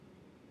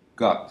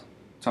God,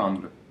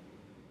 Tanrı.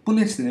 Bu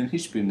nesnelerin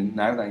hiçbirinin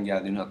nereden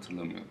geldiğini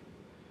hatırlamıyorum.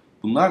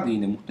 Bunlar da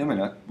yine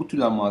muhtemelen bu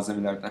türden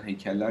malzemelerden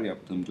heykeller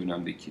yaptığım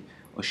dönemdeki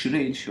aşırı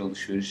el işi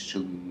alışveriş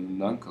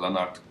çılgınlığından kalan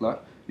artıklar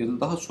ya da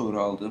daha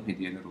sonra aldığım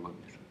hediyeler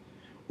olabilir.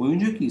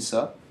 Oyuncak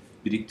İsa,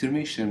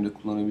 biriktirme işlerimde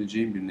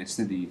kullanabileceğim bir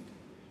nesne değildi.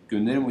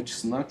 Gönderim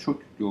açısından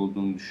çok yüklü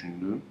olduğunu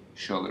düşündüğüm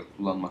eşyaları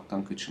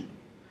kullanmaktan kaçındım.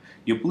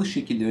 Yapılış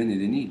şekilleri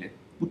nedeniyle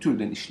bu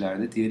türden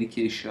işlerde diğer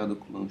iki eşya da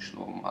kullanışlı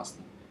olmazdı.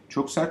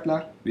 Çok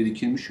sertler ve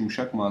dikilmiş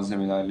yumuşak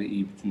malzemelerle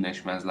iyi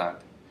bütünleşmezlerdi.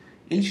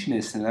 El işi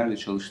nesnelerle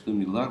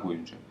çalıştığım yıllar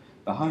boyunca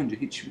daha önce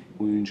hiç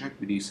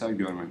oyuncak bir İsa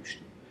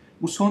görmemiştim.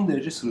 Bu son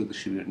derece sıra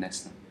dışı bir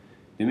nesne.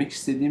 Demek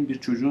istediğim bir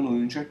çocuğun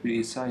oyuncak bir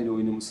İsa ile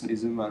oynamasına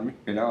izin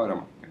vermek bela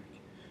aramak demek.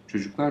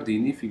 Çocuklar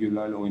dini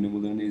figürlerle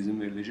oynamalarına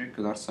izin verilecek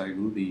kadar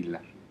saygılı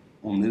değiller.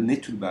 Onları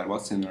ne tür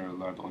berbat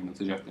senaryolarda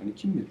oynatacaklarını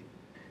kim bilir?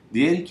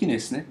 Diğer iki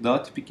nesne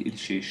daha tipik el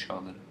işi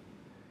eşyaları.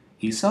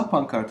 İsa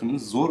pankartının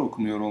zor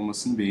okunuyor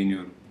olmasını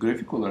beğeniyorum.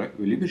 Grafik olarak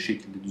öyle bir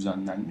şekilde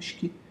düzenlenmiş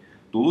ki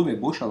dolu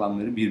ve boş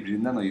alanları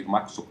birbirinden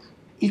ayırmak zor.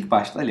 İlk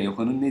başta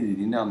levhanın ne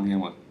dediğini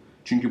anlayamadım.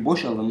 Çünkü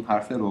boş alanın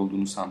harfler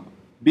olduğunu sandım.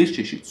 Bir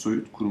çeşit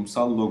soyut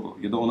kurumsal logo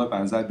ya da ona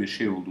benzer bir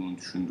şey olduğunu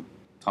düşündüm.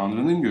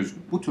 Tanrı'nın gözü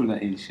bu türden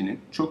el işinin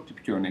çok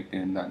tipik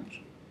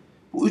örneklerindendir.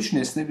 Bu üç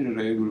nesne bir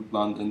araya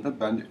gruplandığında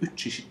bende üç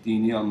çeşit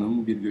dini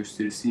anlamın bir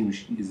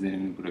gösterisiymiş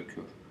izlenimini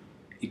bırakıyor.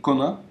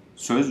 İkona,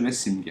 söz ve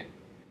simge.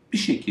 Bir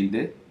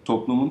şekilde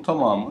toplumun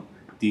tamamı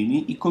dini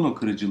ikono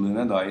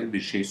kırıcılığına dair bir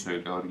şey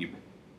söylüyor gibi.